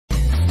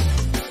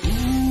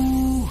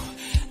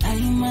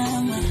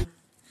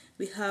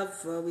we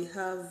have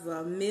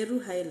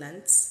Meru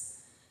Highlands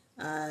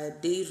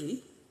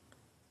Dairy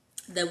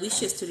that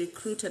wishes to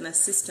recruit an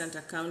assistant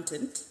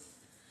accountant,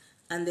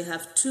 and they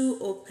have 2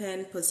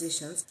 open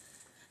positions.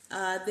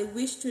 They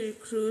wish to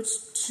recruit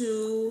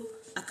 2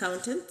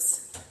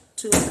 accountants.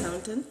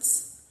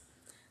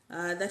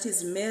 That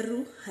is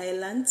Meru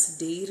Highlands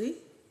Dairy.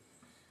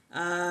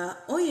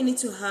 All you need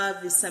to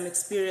have is some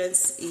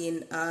experience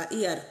in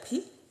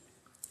ERP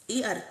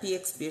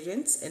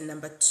experience, and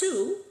number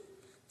 2,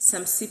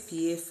 some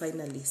CPA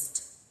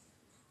finalist.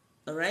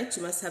 All right,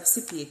 you must have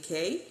CPA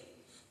K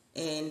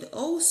and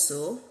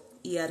also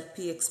ERP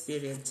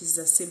experience. It's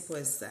as simple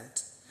as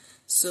that.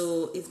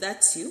 So if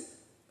that's you,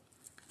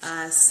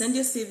 send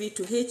your CV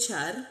to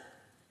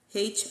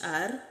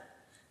HR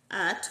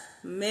at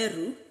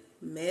Meru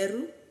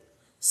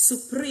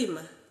Supreme,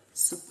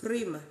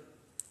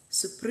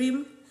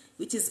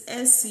 which is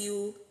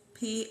supreme.co.ke.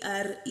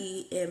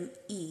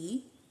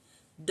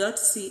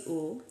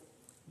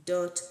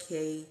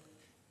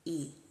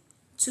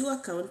 2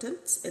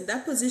 accountants, and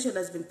that position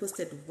has been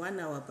posted 1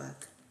 hour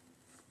back.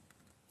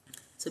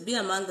 So be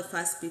among the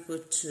first people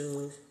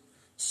to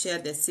share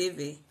the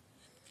CV.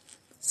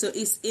 So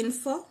it's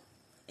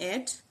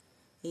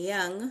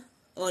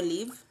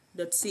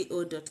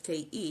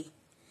info@youngolive.co.ke.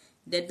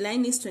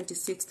 Deadline is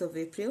 26th of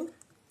April.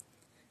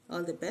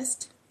 All the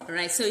best. All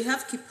right, so you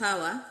have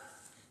Kipawa.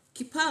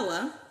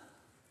 Kipawa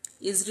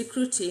is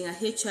recruiting a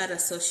HR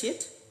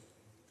associate.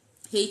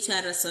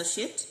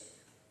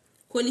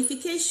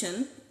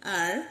 Qualification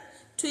are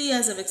 2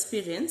 years of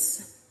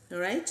experience, all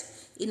right,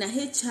 in a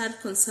HR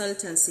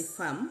consultancy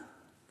firm,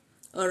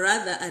 or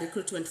rather a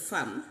recruitment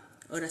firm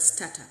or a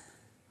startup.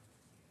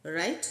 All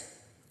right,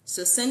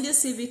 so send your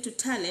CV to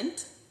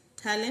talent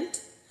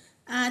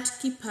at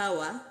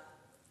kipawa.io.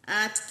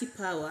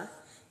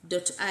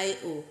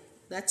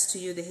 That's to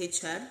you, the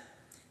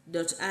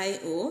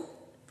HR.io.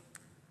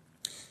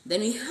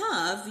 Then we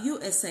have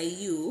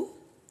USIU,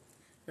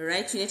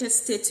 right? United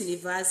States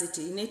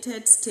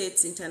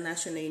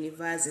International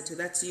University.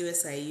 That's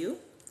USIU.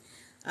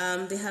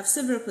 They have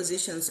several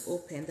positions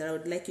open that I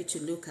would like you to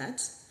look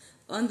at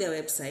on their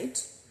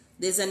website.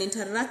 There's an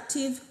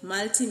interactive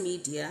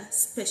multimedia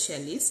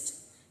specialist,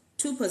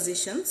 2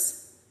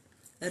 positions.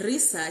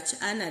 Research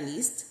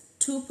analyst,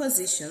 2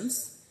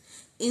 positions.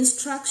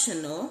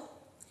 Instructional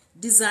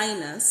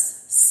designers,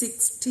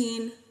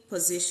 16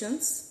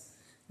 positions.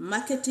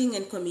 Marketing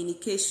and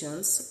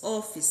communications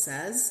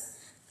officers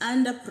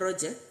under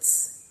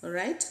projects, all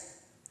right?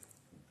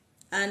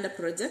 Under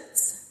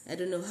projects, I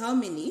don't know how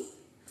many,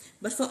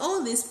 but for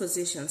all these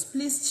positions,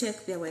 please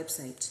check their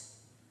website,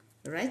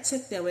 all right?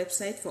 Check their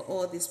website for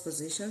all these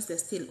positions. They're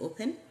still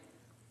open.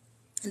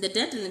 And the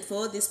deadline for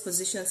all these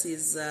positions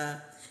is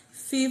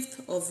 5th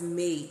of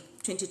May,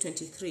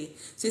 2023.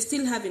 So you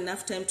still have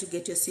enough time to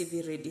get your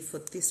CV ready for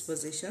these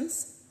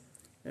positions,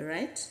 all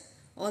right?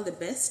 All the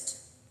best.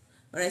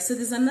 All right, so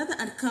there's another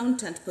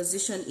accountant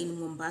position in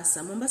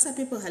Mombasa. Mombasa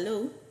people,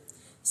 hello.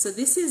 So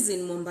this is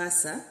in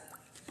Mombasa,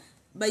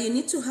 but you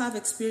need to have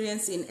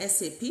experience in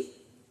SAP,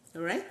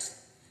 all right?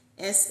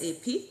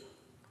 SAP.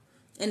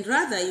 And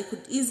rather, you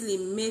could easily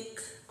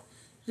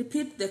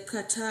repeat the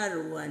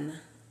Qatar one.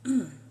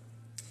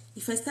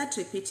 If I start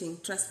repeating,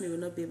 trust me, we'll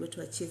not be able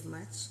to achieve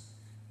much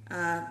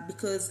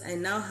because I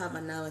now have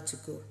an hour to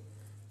go.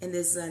 And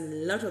there's a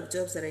lot of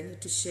jobs that I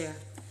need to share.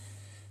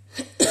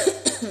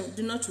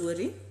 Do not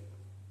worry.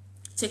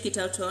 Check it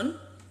out on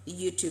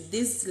YouTube.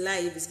 This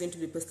live is going to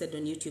be posted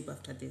on YouTube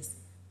after this.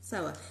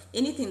 So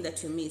anything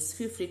that you miss,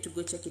 feel free to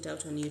go check it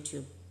out on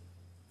YouTube.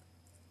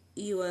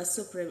 You are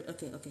so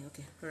okay.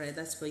 All right,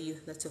 that's for you.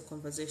 That's your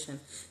conversation.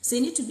 So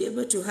you need to be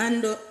able to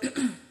handle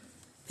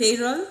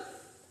payroll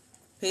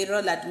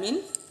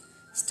admin,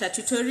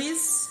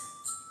 statutories.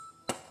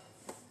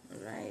 All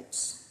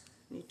right.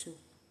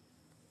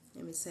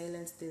 Let me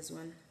silence this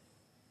one.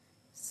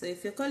 So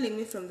if you're calling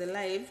me from the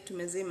live to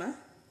Mezima,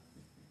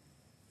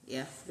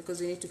 yeah,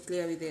 because we need to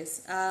clear with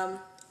this.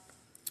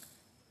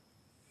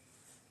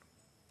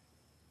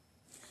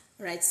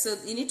 Right, so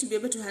you need to be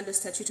able to handle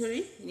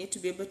statutory. You need to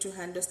be able to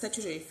handle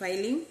statutory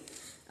filing.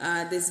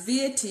 There's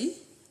VAT,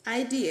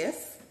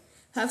 IDF,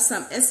 have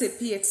some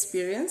SAP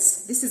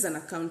experience. This is an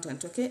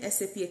accountant, okay?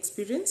 SAP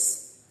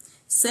experience.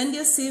 Send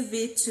your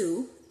CV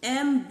to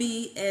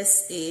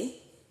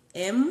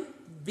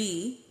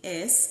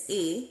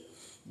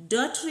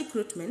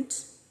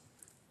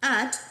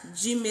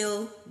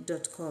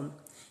mbsa.recruitment@gmail.com.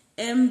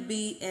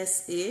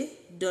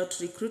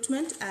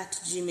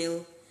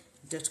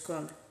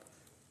 mbsa.recruitment@gmail.com.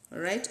 All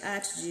right,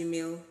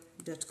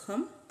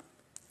 @gmail.com.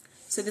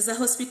 So there's a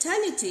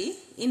hospitality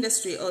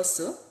industry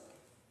also.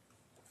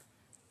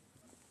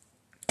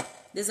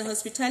 There's a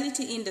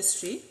hospitality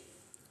industry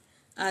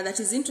that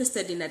is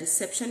interested in a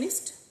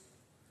receptionist,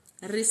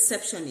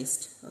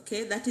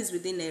 okay? That is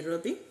within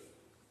Nairobi.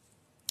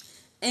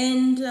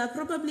 And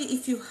probably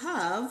if you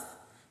have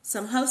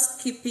some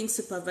housekeeping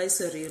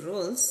supervisory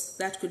roles,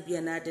 that could be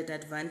an added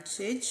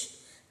advantage.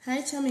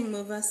 Hi, charming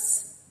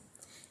movers.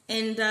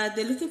 And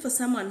they're looking for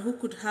someone who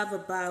could have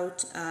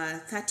about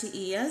 30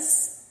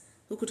 years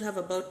who could have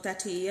about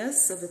 30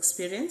 years of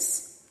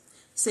experience.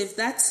 So if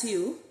that's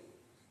you,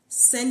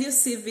 send your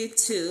CV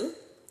to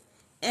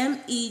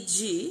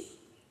MEG,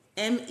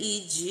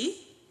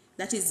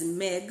 that is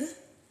Meg,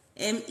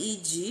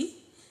 MEG,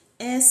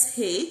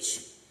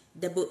 SHEE,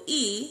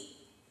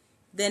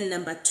 then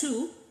number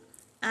 2,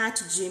 at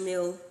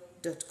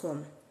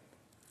gmail.com.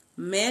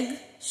 Meg,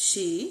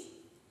 she,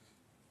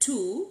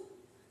 2,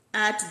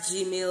 at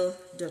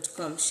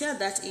gmail.com. Share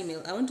that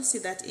email. I want to see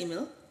that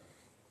email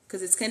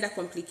because it's kind of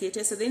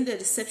complicated. So then the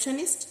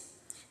receptionist,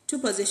 2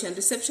 positions,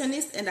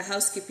 receptionist and a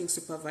housekeeping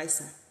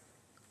supervisor.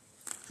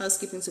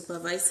 Housekeeping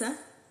supervisor.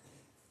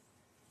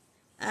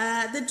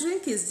 The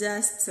drink is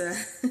just,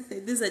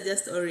 these are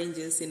just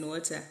oranges in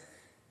water.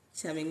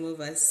 Charming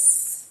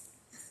movers.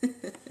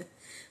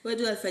 What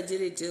do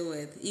Alfajiri deal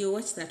with? You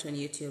watch that on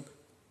YouTube.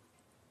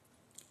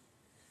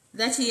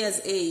 30 years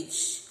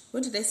age.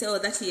 What did I say? Oh,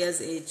 30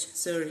 years age.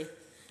 Sorry.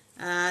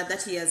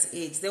 30 years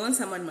age. They want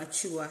someone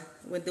mature.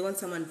 When they want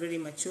someone very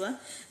mature.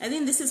 I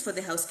think this is for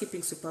the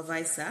housekeeping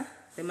supervisor.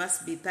 They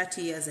must be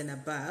 30 years and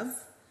above.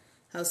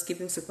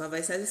 Housekeeping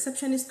supervisor.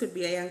 Receptionist could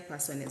be a young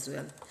person as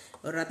well.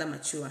 Or rather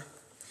mature.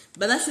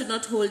 But that should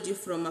not hold you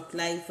from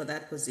applying for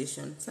that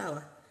position.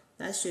 Sawa.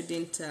 That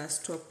shouldn't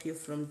stop you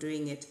from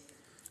doing it.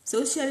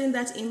 So sharing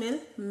that email,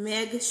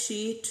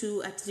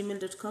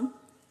 megshe2@gmail.com.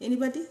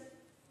 Anybody?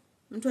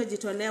 Mtu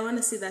ajitolea. I want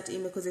to see that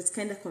email because it's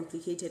kind of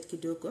complicated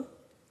kidogo.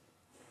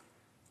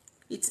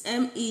 It's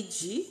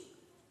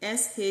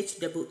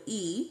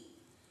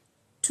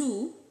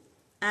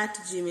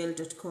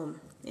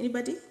MEGSHEE2@gmail.com.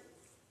 Anybody?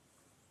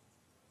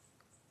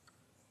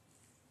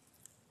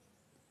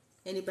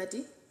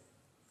 Anybody?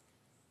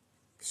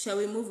 Shall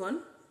we move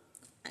on?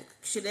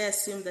 Should I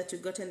assume that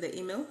you've gotten the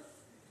email?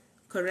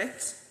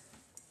 Correct?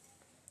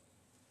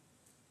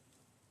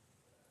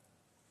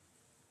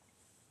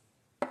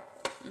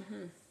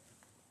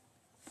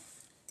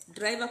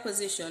 Driver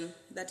position,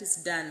 that is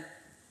done.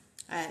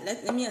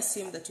 Let me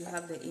assume that you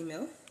have the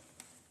email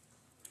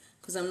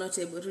because I'm not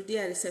able to do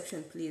a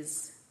reception,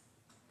 please.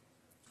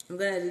 I'm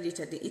going to read it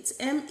again. It's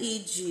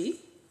MEGSHEE,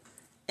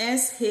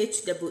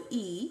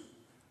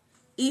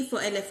 E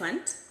for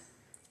elephant,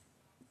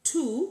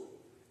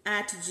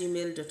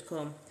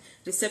 2@gmail.com.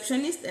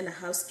 Receptionist and a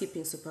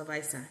housekeeping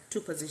supervisor,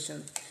 2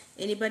 positions.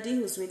 Anybody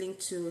who's willing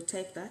to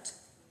type that?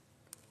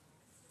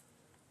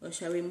 Or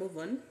shall we move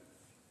on?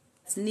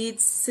 It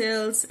needs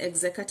sales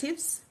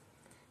executives.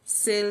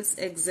 Sales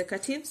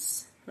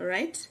executives, all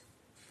right?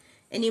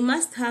 And you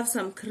must have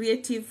some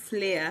creative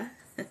flair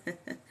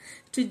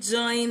to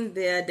join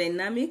their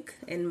dynamic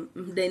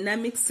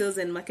sales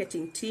and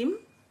marketing team.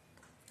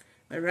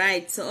 All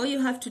right, so all you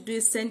have to do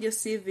is send your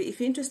CV. If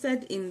you're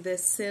interested in the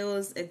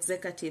sales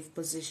executive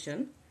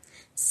position,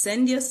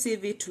 send your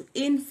CV to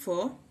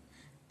info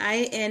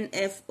at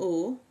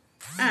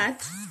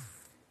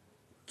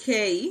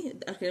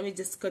let me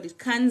just call it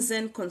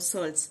Kanzen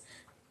Consults.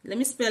 Let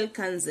me spell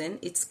Kanzen.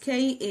 It's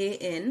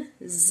KANZEN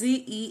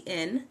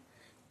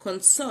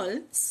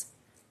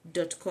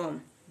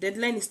consults.com.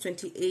 Deadline is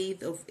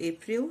 28th of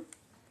April.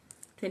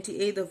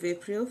 28th of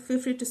April.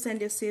 Feel free to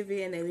send your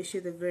CV and I wish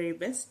you the very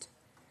best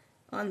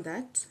on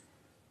that.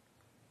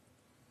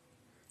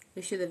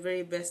 Wish you the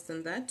very best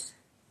on that.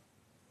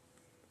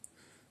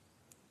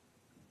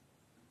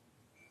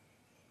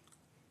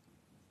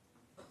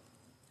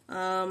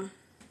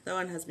 That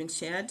one has been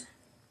shared.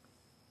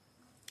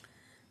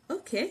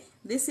 Okay,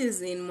 this is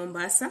in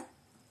Mombasa.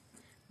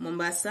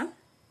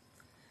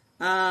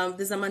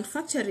 There's a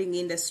manufacturing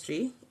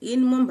industry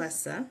in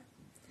Mombasa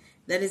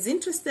that is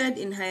interested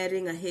in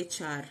hiring a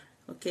HR.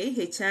 Okay,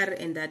 HR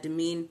and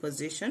admin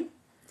position.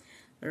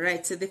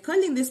 Right, so they're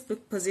calling this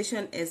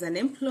position as an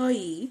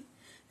employee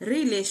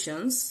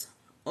relations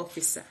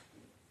officer.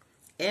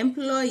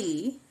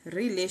 Employee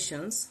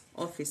relations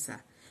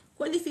officer.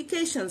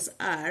 Qualifications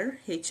are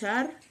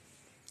HR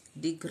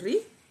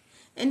degree,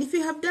 and if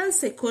you have done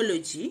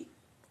psychology,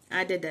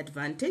 added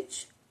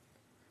advantage.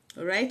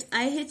 All right,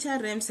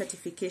 IHRM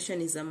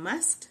certification is a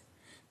must.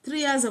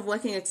 3 years of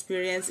working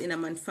experience in a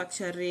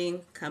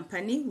manufacturing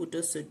company would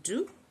also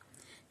do.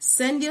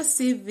 Send your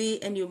CV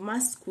and you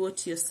must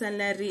quote your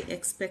salary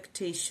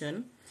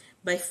expectation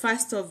by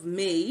 1st of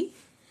May.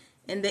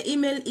 And the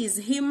email is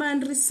human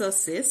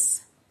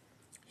resources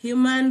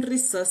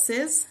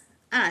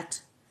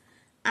at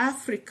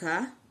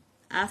Africa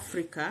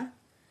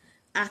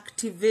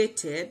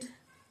activated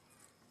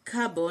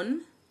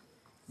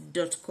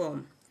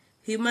carbon.com.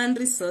 Human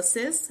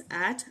resources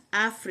at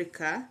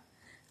Africa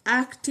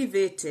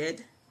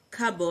activated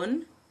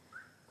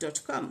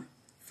carbon.com.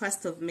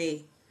 1st of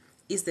May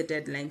is the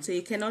deadline, so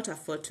you cannot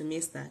afford to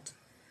miss that.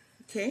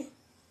 Okay,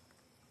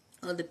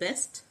 all the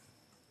best.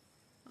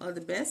 All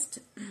the best.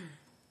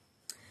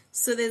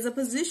 So there's a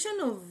position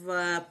of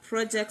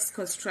projects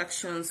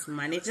constructions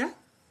manager.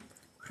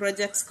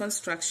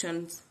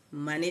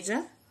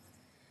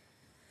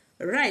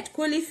 Right,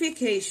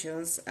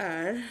 qualifications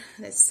are,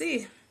 let's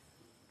see,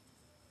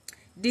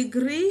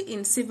 degree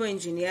in civil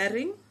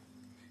engineering,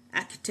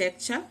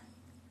 architecture,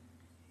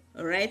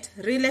 all right,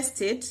 real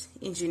estate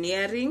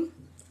engineering,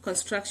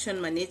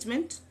 construction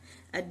management,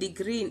 a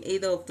degree in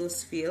either of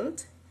those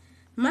fields.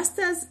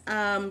 Master's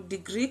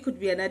degree could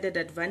be an added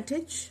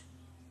advantage,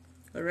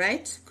 all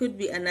right, could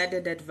be an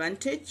added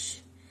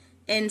advantage.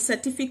 And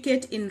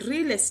certificate in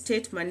real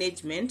estate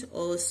management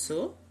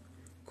also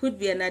could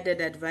be an added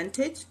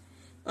advantage.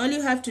 All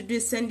you have to do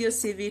is send your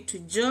CV to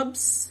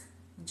jobs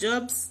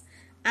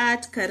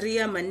at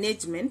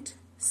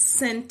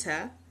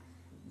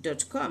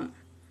careermanagementcenter.com.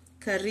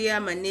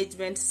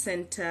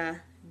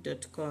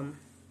 careermanagementcenter.com.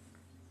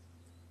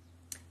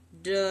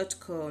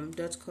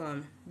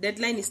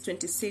 Deadline is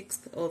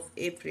 26th of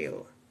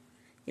April.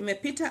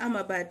 Imepita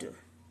ama bado?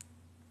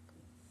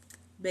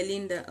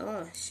 Belinda,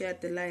 oh, shared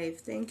the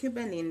live. Thank you,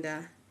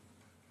 Belinda.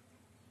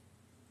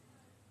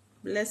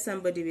 Bless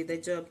somebody with a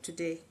job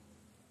today.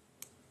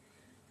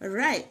 All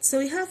right, so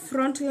we have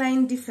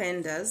frontline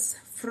defenders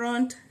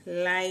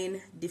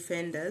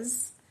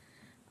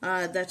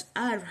that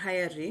are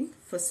hiring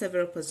for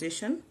several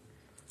positions.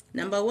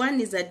 Number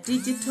 1 is a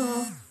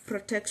digital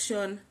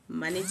protection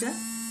manager.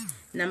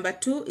 Number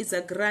 2 is a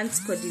grants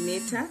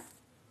coordinator.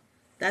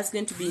 That's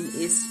going to be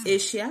in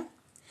Asia.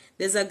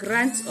 There's a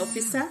grants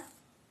officer.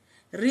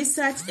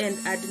 Research and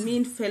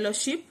Admin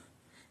Fellowship,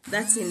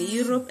 that's in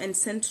Europe and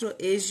Central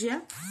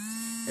Asia.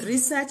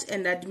 Research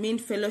and Admin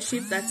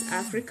Fellowship, that's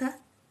Africa.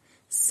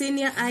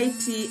 Senior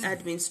IT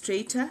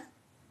Administrator,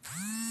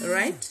 all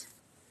right?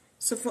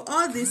 So for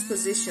all these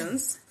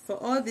positions, oh,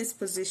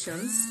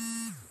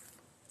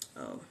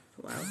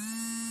 wow.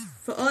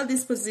 For all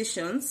these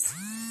positions,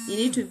 you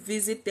need to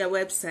visit their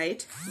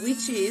website,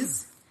 which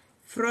is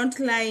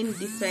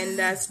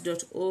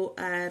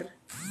frontlinedefenders.org.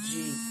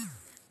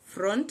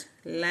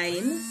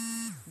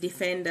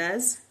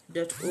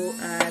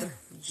 frontlinedefenders.org.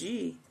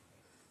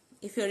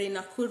 If you're in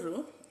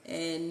Nakuru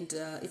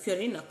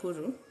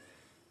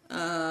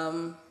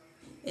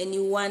and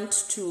you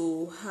want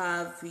to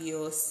have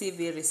your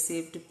CV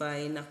received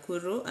by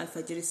Nakuru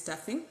Alfajiri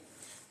Staffing,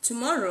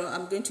 tomorrow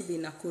I'm going to be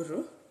in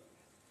Nakuru.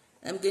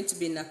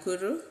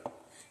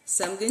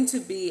 So I'm going to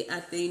be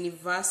at the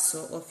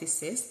Universal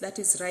offices, that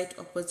is right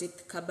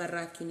opposite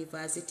Kabarak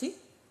University.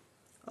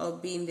 I'll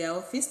be in their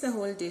office the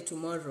whole day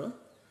tomorrow.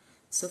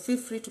 So feel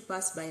free to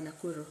pass by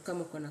Nakuru,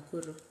 kama uko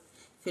Nakuru.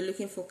 If you're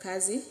looking for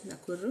kazi,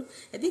 Nakuru.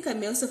 I think I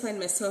may also find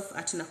myself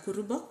at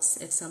Nakuru Box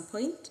at some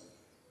point.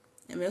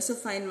 I may also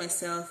find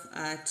myself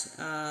at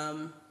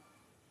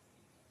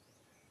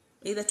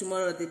either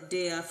tomorrow or the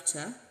day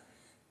after.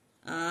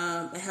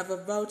 I have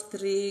about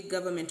 3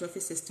 government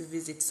offices to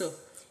visit. So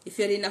if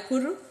you're in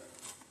Nakuru,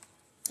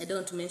 I don't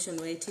want to mention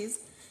where it is.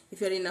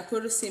 If you're in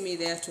Nakuru, see me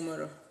there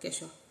tomorrow,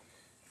 kesho.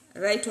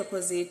 Right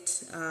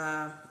opposite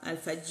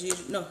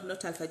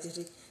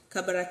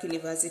Kabarak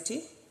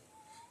University.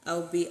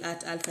 I'll be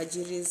at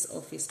Alfajiri's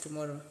office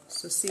tomorrow.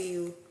 So see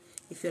you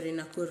if you're in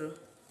Nakuru.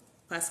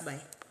 Pass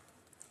by.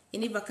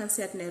 Any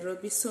vacancy at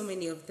Nairobi, so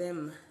many of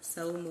them.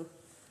 Saumu,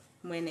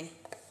 Mwene.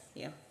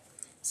 Yeah.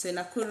 So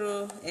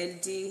Nakuru,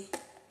 LD,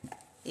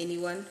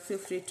 anyone, feel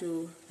free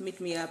to meet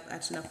me up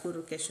at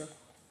Nakuru kesho.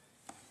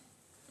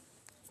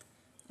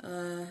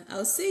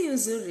 I'll see you,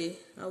 Zuri.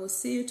 I will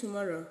see you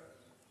tomorrow.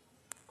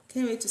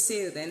 Can't wait to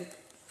see you then.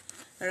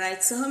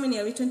 Alright, so how many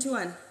are we?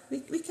 21?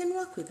 We can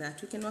work with that.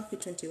 We can work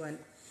with 21.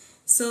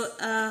 So,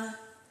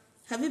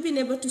 have you been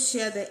able to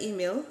share the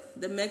email,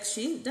 the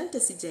Megshi? Dante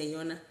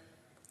Sijayona.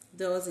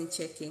 Though I wasn't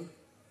checking.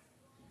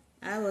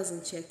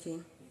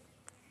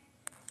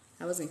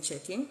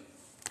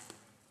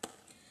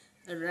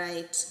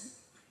 Alright.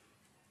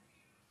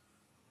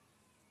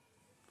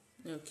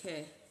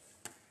 Okay.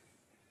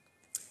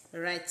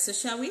 Alright, so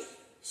shall we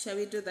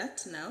do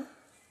that now?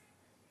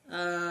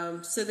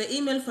 So the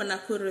email for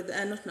Nakuru,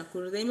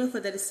 the email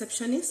for the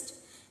receptionist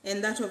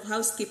and that of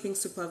housekeeping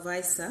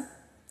supervisor,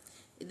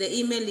 the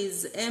email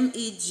is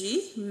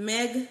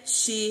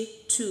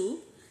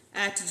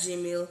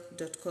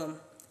megshi2@gmail.com.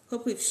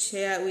 Hope we've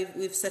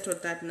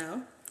settled that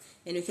now,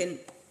 and we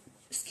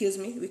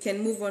can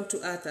move on to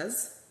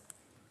others.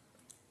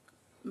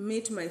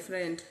 Meet my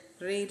friend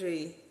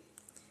Ray.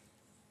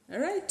 All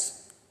right.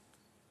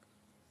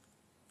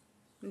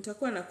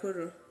 Nitakuwa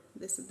Nakuru.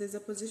 There's a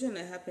position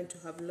I happen to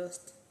have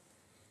lost.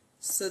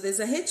 So there's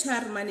a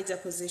HR manager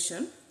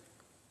position,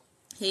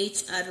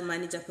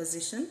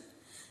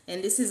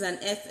 and this is an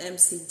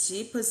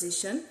FMCG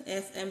position,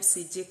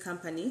 FMCG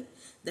company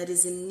that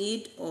is in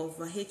need of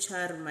a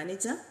HR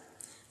manager,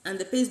 and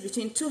the pay is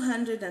between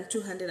 200 and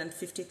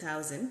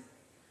 250,000.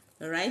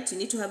 All right, you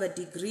need to have a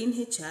degree in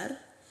HR,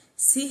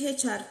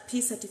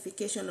 CHRP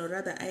certification or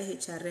rather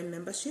IHRM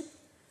membership,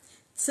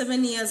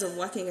 7 years of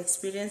working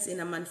experience in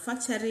a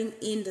manufacturing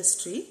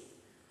industry.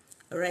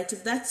 All right,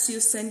 if that's you,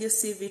 send your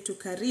CV to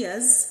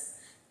careers@REDS,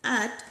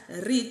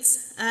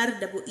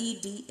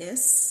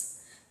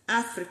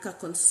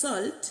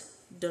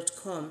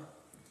 africaconsult.com.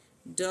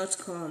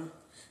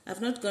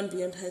 I've not gone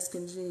beyond high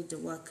school to need to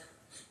work.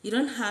 You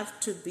don't have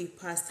to be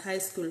past high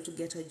school to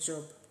get a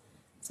job.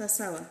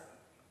 Sawa.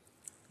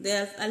 They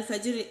have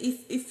Alfajiri,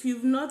 if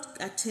you've not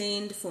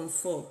attained Form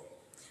 4,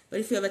 Or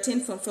if you have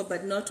attained Form 4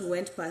 but not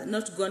gone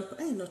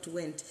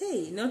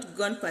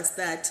past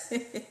that.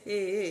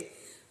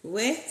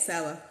 Where?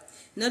 Sawa.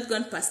 Not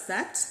gone past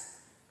that.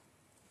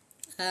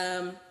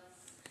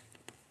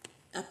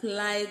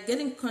 Apply, get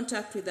in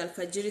contact with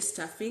Alfajiri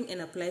Staffing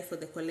and apply for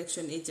the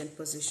collection agent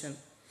position.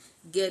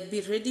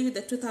 Be ready with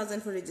the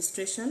 2,000 for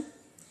registration,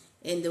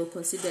 and they will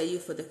consider you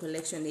for the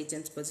collection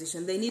agent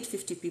position. They need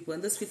 50 people,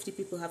 and those 50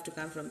 people have to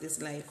come from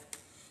this live,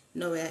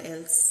 nowhere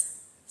else.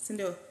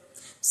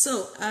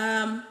 So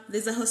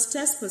there's a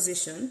hostess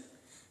position.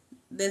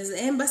 There's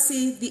the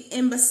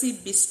embassy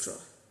bistro.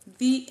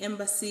 The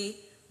embassy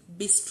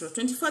bistro.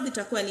 24th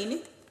itakuwa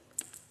nini?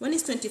 When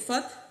is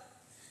 24th?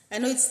 I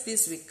know it's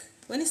this week.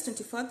 When is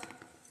 24th?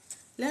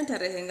 Leo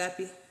tarehe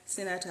ngapi?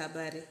 Sina hata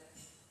habari.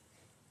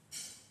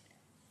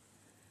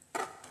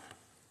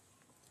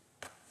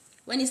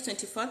 When is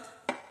 24th?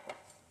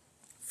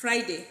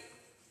 Friday.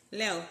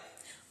 Leo.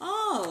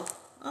 Oh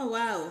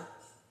wow.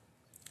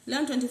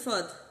 Leo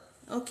 24th.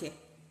 Okay.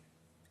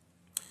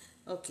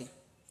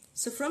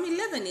 So from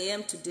 11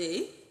 a.m.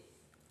 today,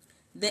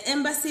 the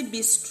Embassy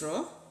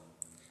Bistro,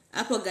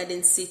 hapo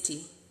Garden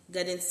City.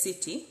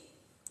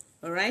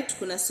 Alright,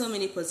 kuna so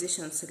many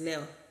positions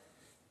leo.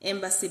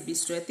 Embassy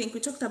Bistro. I think we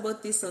talked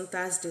about this on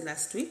Thursday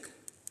last week.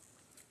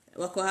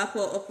 Wako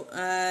hapo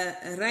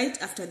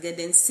right after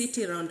Garden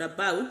City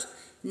roundabout,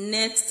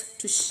 next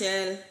to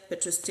Shell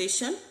petrol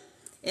station,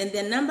 and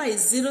their number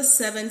is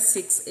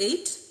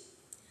 0768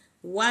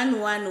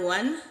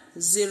 111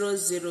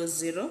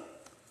 000.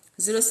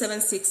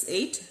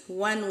 0768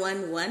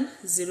 111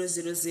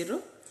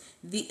 000.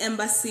 The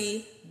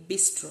Embassy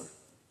Bistro.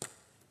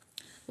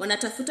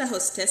 Wanatafuta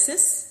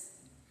hostesses,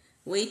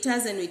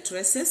 waiters and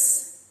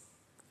waitresses,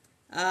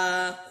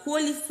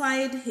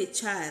 qualified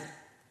HR.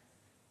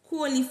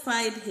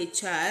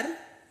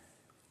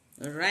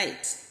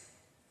 Alright.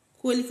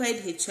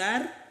 Qualified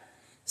HR,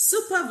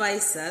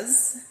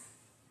 supervisors,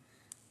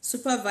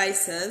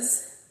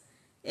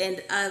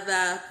 and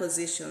other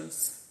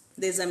positions.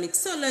 There's a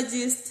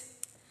mixologist,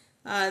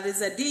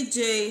 there's a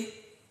DJ,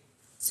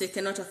 so you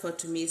cannot afford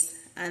to miss,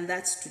 and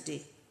that's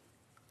today.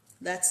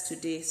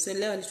 So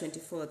leo ni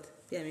 24th.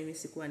 Pia mimi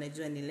sikuwa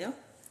najua ni leo.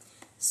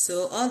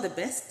 So all the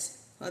best.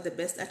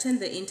 Attend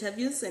the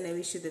interviews, and I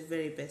wish you the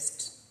very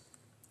best.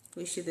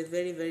 Wish you the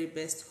very, very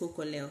best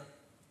huko leo.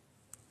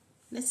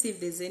 Let's see if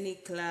there's any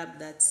club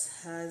that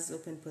has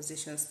open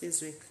positions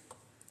this week.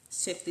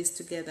 Let's check this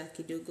together,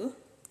 kidogo.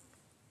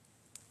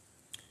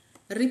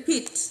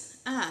 Repeat.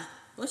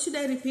 What should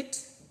I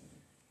repeat?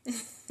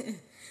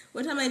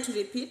 What am I to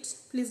repeat?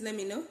 Please let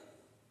me know.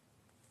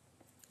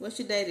 What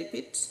should I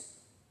repeat?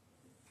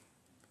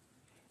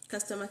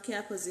 Customer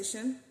care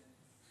position.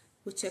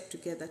 We'll check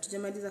together.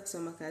 Tujamaliza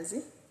kusoma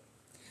kazi.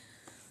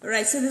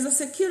 Alright, so there's a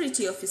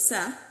security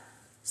officer.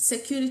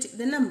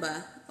 The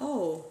number.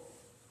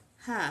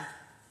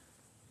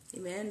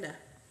 Imeenda.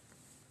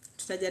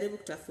 Tutajaribu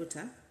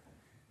kutafuta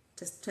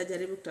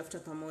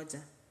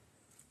pamoja.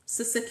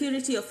 So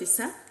security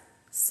officer.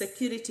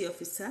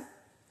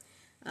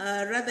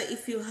 Rather,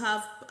 if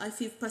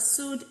you've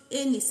pursued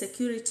any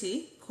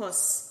security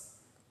course,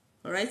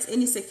 alright,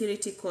 any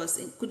security course,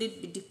 could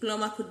it be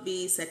diploma, could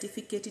be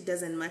certificate, it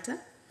doesn't matter,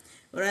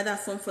 or rather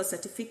Form 4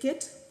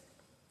 certificate,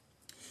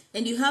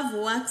 and you have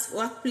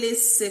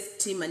workplace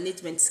safety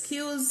management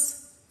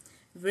skills,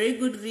 very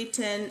good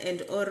written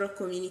and oral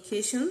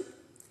communication,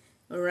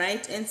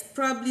 alright, and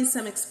probably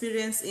some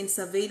experience in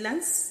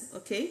surveillance,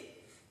 okay,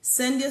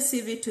 send your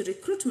CV to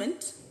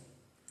recruitment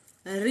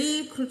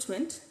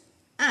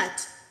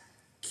at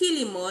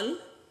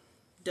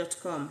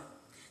kilimall.com.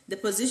 The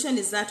position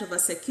is that of a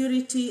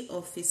security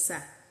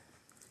officer.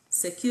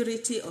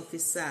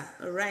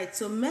 Alright,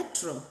 so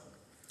Metro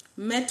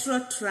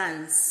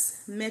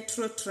Trans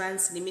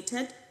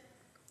Limited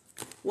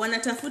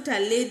wanatafuta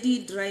lady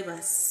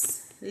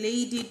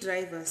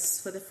drivers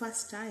for the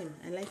first time.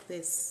 I like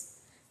this.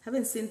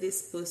 Haven't seen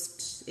this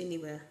post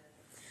anywhere.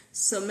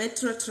 So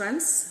Metro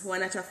Trans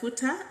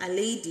wanatafuta a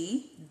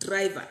lady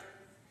driver.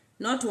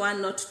 Not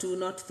 1, not 2,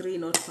 not 3,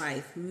 not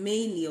 5.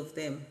 Many of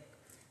them.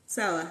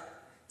 So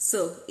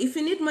if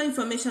you need more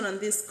information on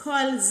this,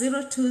 call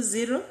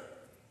 020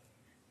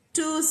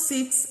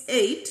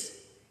 268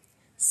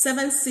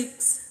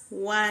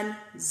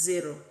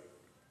 7610.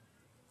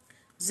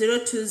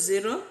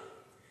 020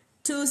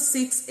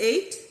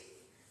 268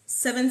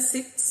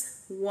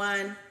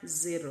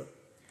 7610.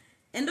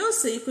 And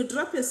also you could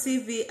drop your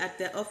CV at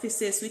the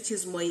offices, which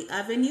is Moi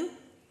Avenue,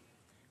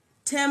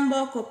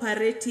 Tembo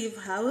Cooperative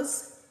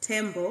House,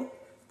 7th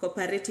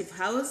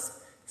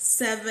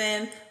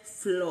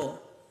floor,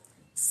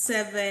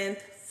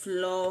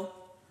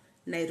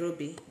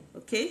 Nairobi.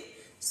 Okay,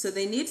 so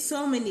they need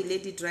so many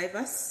lady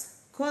drivers.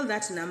 Call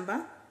that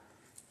number,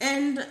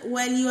 and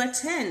while you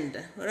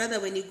attend, or rather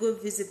when you go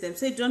visit them,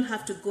 so you don't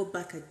have to go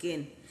back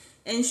again,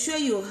 ensure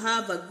you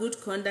have a good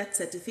conduct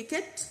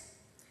certificate,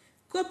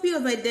 copy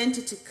of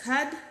identity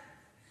card,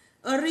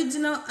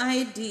 original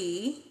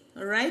ID,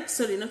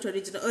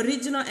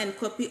 original and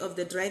copy of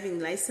the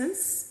driving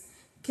license,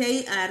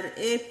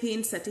 KRA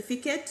PIN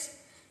certificate,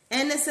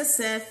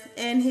 NSSF,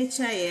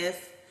 NHIF,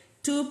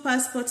 2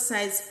 passport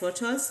size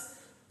photos,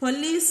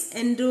 police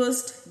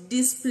endorsed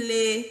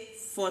display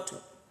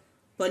photo,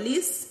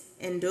 police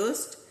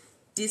endorsed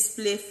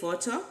display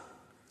photo,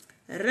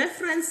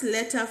 reference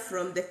letter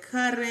from the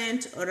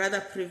current or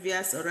rather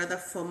previous or rather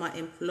former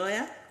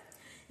employer,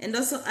 and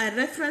also a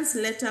reference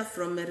letter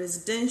from a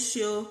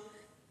residential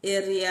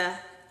area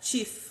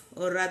chief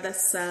or rather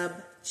sub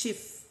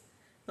chief.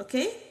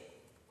 Okay,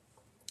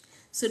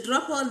 so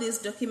drop all these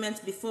documents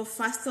before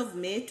 1st of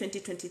May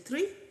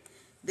 2023.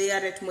 They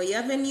are at Moi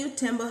Avenue,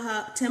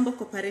 Tembo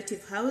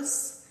Cooperative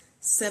House,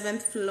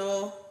 7th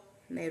floor,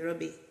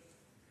 Nairobi.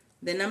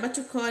 The number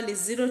to call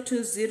is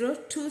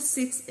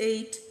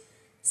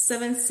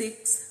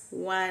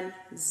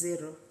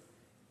 020-268-7610.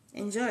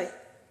 Enjoy.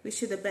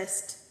 Wish you the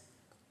best.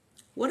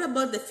 What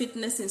about the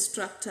fitness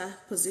instructor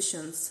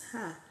positions?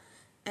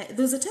 There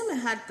was a time I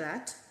had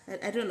that.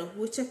 I don't know.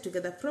 We'll check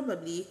together.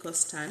 Probably Iko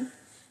Stan.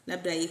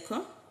 Labda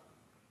Iko.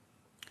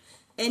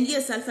 And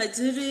yes,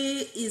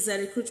 Alfajiri is a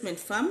recruitment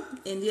firm.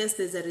 And yes,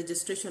 there's a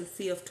registration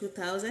fee of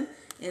 2,000.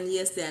 And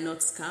yes, they are not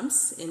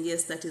scams. And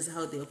yes, that is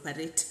how they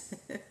operate.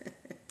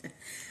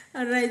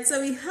 All right,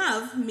 so we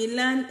have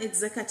Milan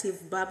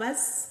Executive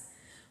Barbers,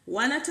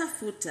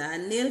 Wanatafuta,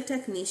 nail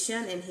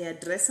technician and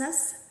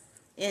hairdressers.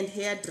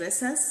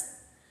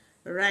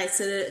 Right,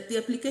 so the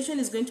application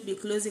is going to be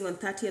closing on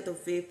 30th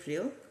of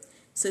April.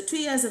 So 2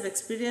 years of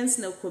experience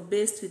na uko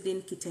based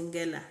within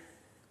Kitengela.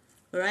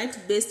 All right,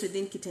 based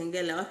within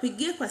Kitengela.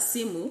 Wapigie kwa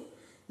simu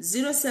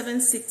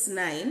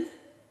 0769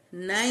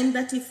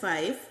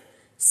 935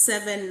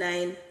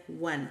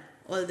 791.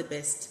 All the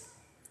best.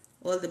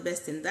 All the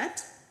best in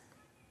that.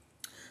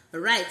 All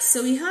right,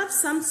 so we have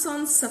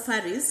Samson's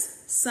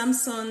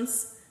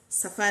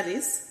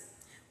Safaris.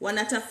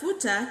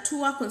 Wanatafuta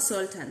tour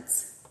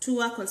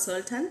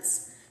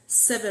consultants,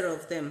 several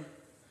of them.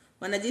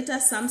 Wanajita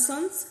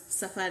Samson's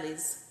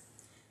Safaris.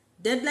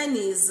 Deadline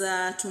is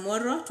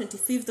tomorrow,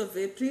 25th of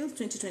April,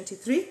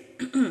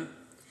 2023.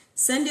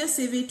 Send your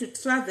CV to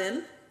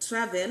travel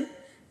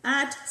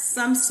at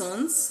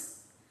Samson's,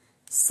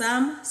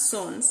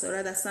 or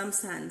rather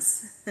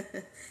Samsons,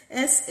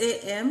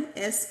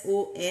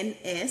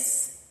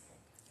 SAMSONS.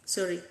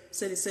 Sorry.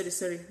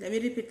 Let me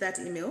repeat that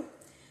email.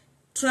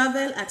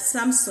 Travel at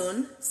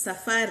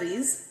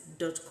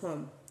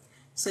samsonsafaris.com.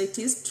 So it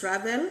is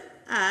travel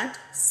at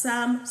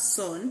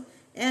Samson,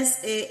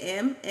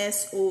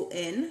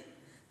 SAMSON,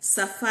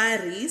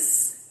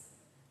 safaris,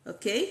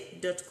 okay,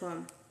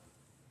 .com.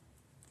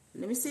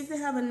 Let me see if they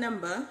have a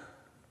number.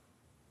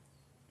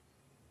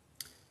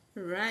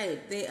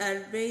 Right, they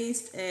are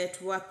based at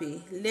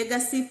Wapi,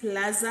 Legacy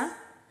Plaza,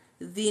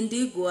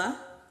 Vindigua,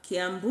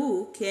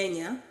 Kiambu,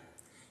 Kenya.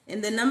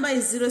 And the number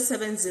is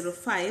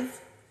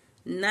 0705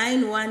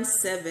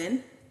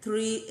 917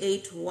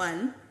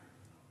 381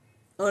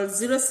 or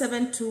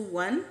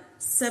 0721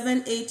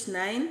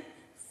 789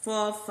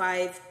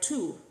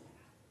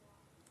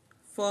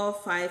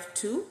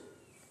 452.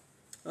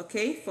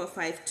 Okay,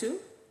 452.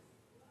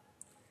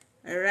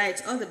 All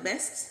right, all the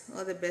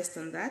best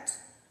on that.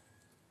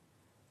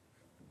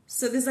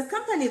 So there's a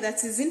company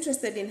that is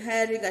interested in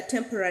hiring a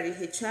temporary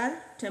HR,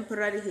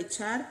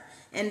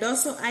 and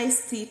also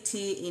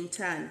ICT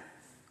intern,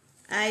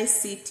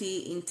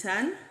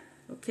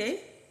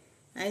 okay,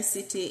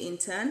 ICT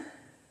intern.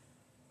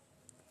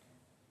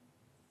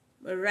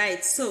 All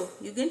right, so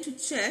you're going to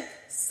check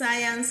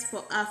Science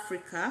for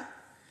Africa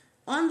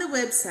on the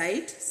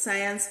website,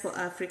 Science for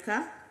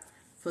Africa,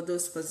 for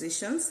those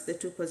positions, the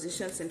 2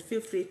 positions, and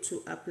feel free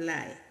to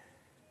apply.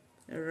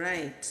 All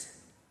right.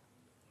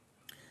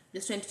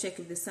 Just trying to check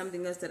if there's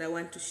something else that I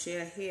want to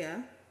share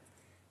here.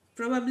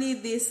 Probably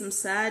this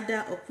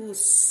Msaada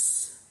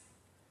Opus.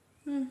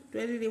 Do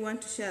I really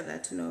want to share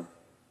that? No.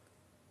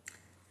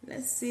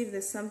 Let's see if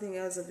there's something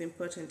else of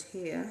important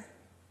here.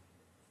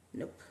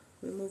 Nope.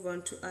 We move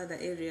on to other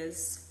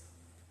areas.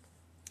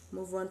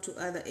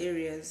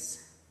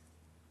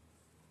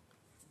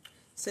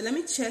 So let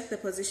me check the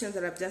positions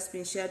that have just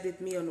been shared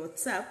with me on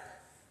WhatsApp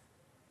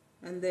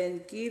and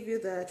then give you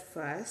that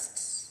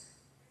first.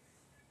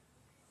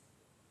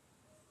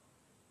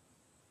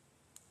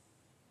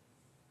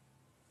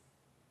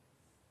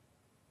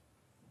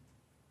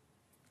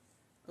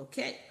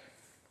 Okay,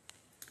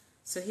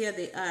 so here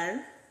they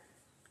are.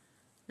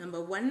 Number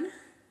 1,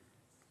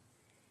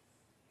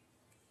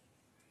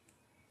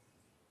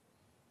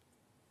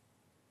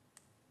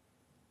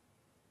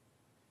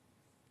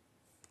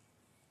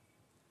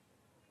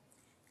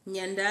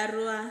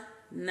 Nyandarua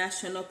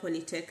National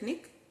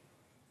Polytechnic,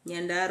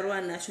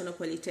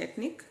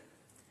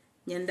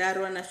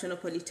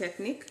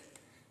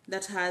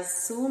 that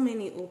has so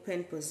many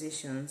open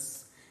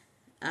positions.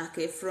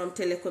 Okay, from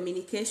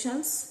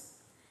telecommunications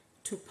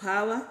to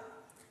power,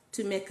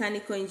 to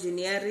mechanical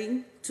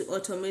engineering, to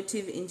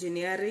automotive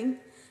engineering,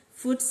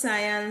 food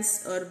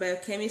science or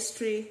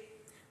biochemistry,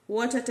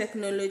 water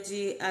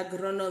technology,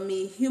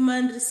 agronomy,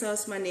 human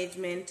resource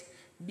management,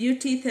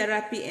 beauty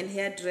therapy and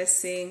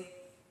hairdressing.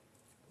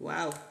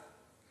 Wow,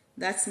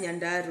 that's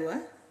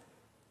Nyandarua.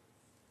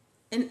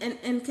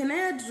 And can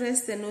I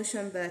address the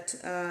notion that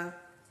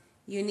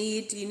you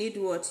need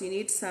what? You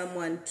need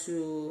someone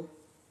to,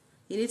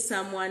 you need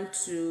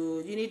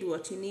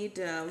what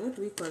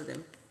do we call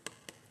them?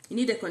 You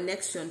need a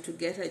connection to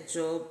get a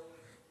job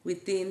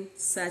within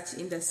such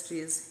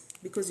industries,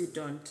 because you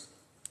don't.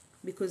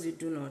 Because you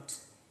do not.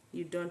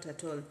 You don't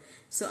at all.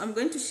 So I'm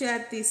going to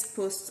share this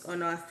post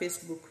on our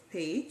Facebook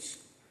page.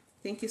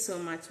 Thank you so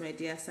much, my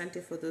dear.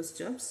 Asante for those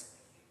jobs.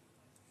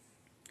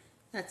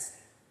 That's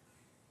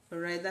all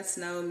right. That's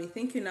Naomi.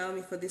 Thank you,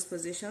 Naomi, for these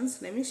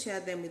positions. Let me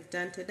share them with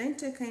Dante.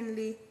 Dante,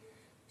 kindly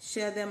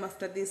share them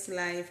after this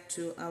live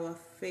to our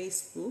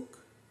Facebook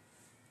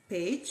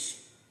page.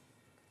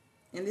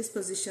 And these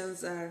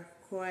positions are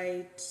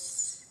quite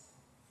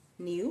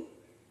new.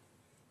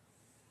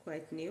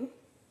 Quite new.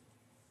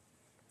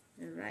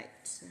 All right.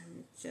 Let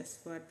me just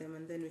forward them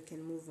and then we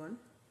can move on.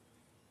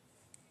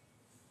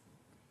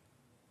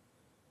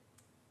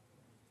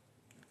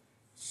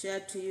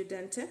 Share to you,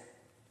 Dante.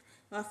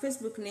 Our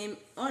Facebook name,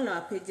 all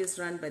our pages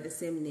run by the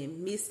same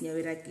name, Miss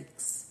Nyawira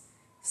Geeks.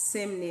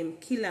 Same name,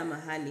 Kila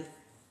Mahali.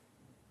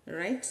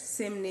 Right?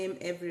 Same name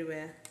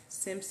everywhere.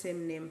 Same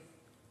name.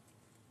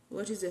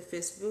 What is your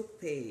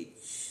Facebook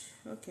page?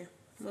 Okay,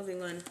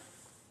 moving on.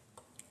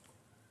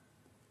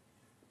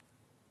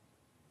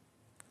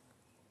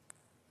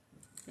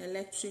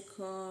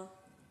 Electrical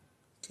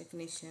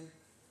technician.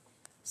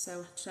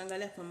 Sawa,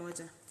 tuangalia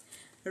pamoja.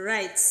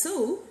 Right,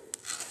 so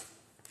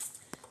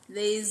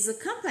there is a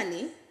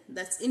company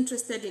that's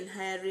interested in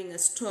hiring a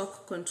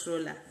stock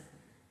controller.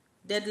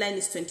 Deadline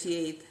is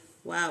 28th.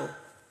 Wow.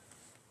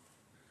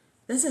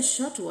 That's a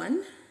short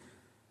one.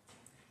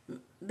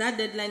 That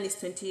deadline is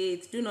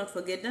 28th. Do not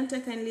forget, Dante,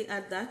 kindly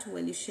add that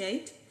when you share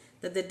it,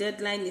 that the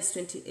deadline is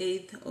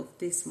 28th of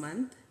this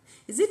month.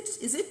 Is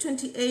it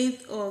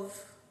 28th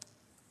of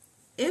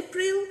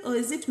April or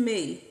is it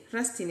May?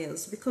 Rusty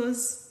nails,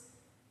 because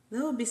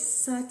that would be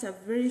such a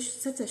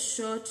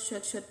short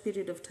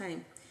period of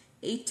time.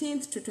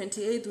 18th to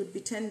 28th would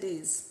be 10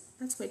 days.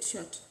 That's quite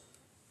short.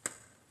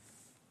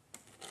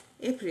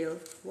 April.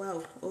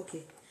 Wow.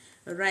 Okay.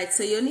 All right.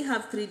 So you only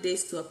have 3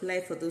 days to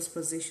apply for those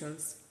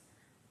positions.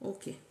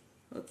 Okay.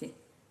 Okay.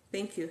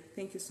 Thank you.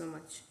 Thank you so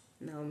much,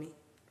 Naomi.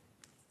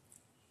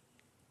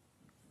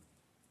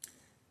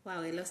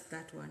 Wow, I lost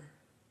that one.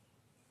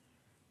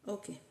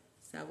 Okay.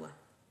 Sawa.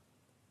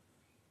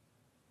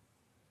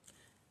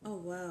 Oh,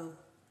 wow.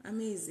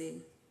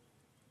 Amazing.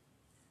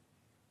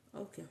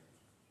 Okay.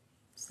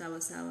 Sawa.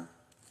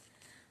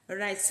 All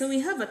right. So we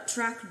have a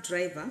truck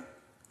driver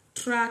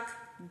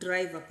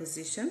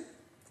position,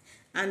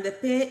 and the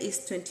pay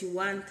is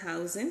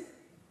 21,000.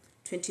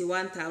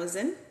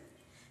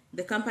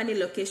 The company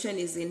location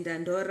is in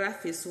Dandora,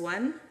 Phase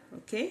 1.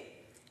 Okay,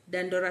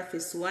 Dandora,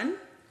 Phase 1.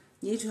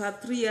 You need to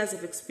have 3 years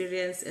of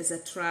experience as a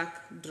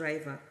truck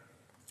driver.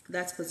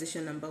 That's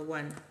position number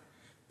 1.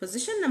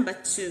 Position number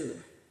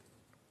 2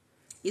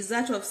 is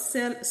that of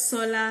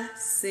solar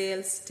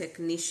sales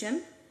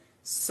technician.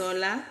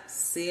 Solar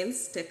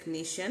sales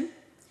technician.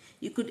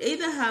 You could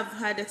either have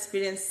had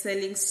experience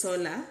selling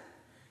solar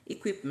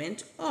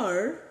equipment,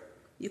 or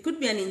you could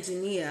be an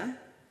engineer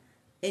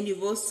and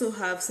you also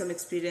have some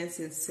experience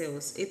in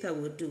sales. Either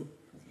will do.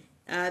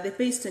 The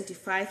pay is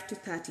 25 to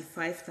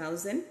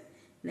 35,000,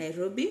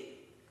 Nairobi.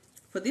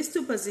 For these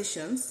 2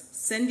 positions,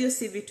 send your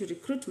CV to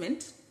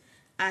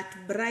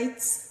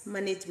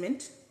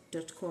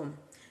recruitment@brightsmanagement.com.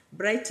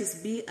 Bright is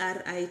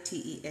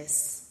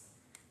B-R-I-T-E-S.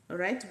 All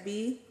right,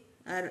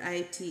 B-R-I-T-E-S.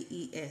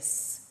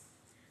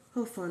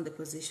 Who found the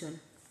position?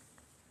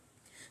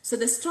 So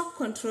the stock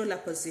controller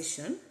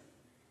position,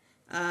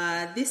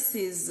 this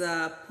is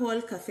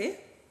Paul Cafe.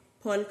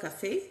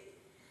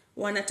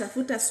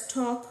 Wanatafuta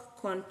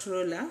stock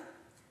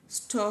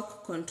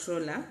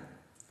controller.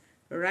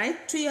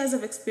 Right, 2 years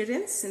of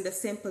experience in the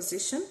same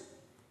position,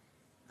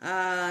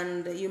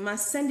 and you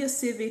must send your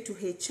CV to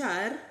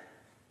HR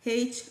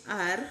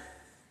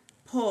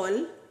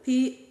Paul,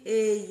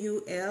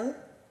 P-A-U-L,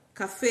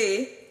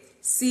 cafe,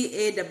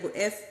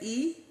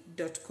 CAFE.com.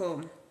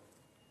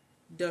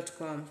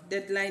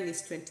 Deadline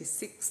is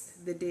 26th,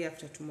 the day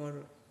after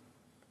tomorrow.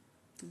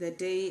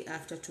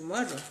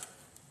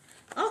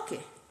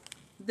 Okay.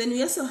 Then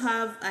we also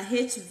have a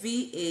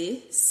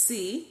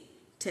HVAC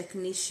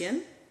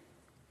technician.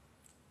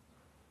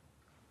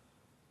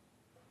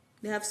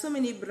 They have so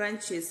many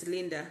branches,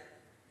 Linda.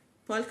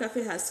 Paul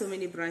Cafe has so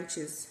many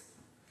branches.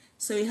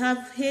 So we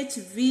have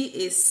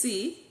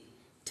HVAC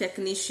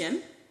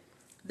technician.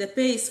 The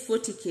pay is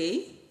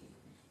 40K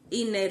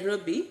in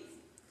Nairobi.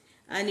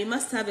 And you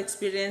must have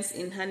experience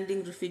in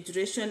handling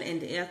refrigeration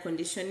and air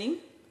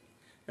conditioning,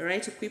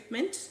 right,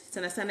 equipment,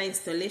 sana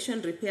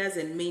installation, repairs,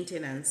 and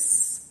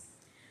maintenance.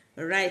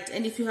 Right,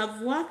 and if you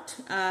have worked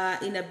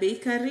in a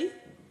bakery,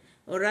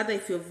 or rather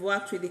if you've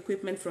worked with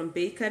equipment from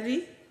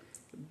bakery,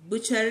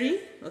 butchery,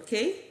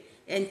 okay,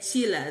 and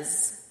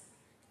chillers,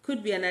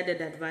 could be an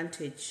added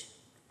advantage.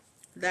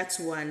 That's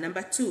 1.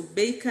 Number 2,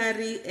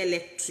 bakery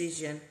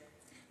electrician.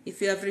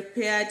 If you have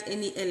repaired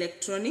any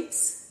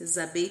electronics, as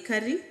a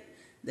bakery,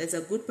 There's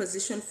a good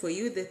position for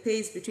you. The pay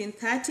is between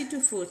 30 to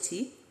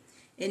 40,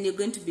 and you're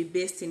going to be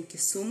based in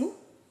Kisumu.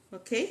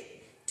 Okay,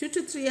 2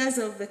 to 3 years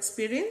of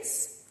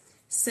experience.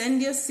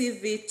 Send your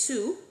CV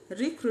to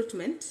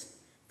recruitment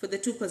for the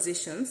 2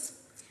 positions,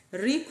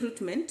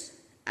 recruitment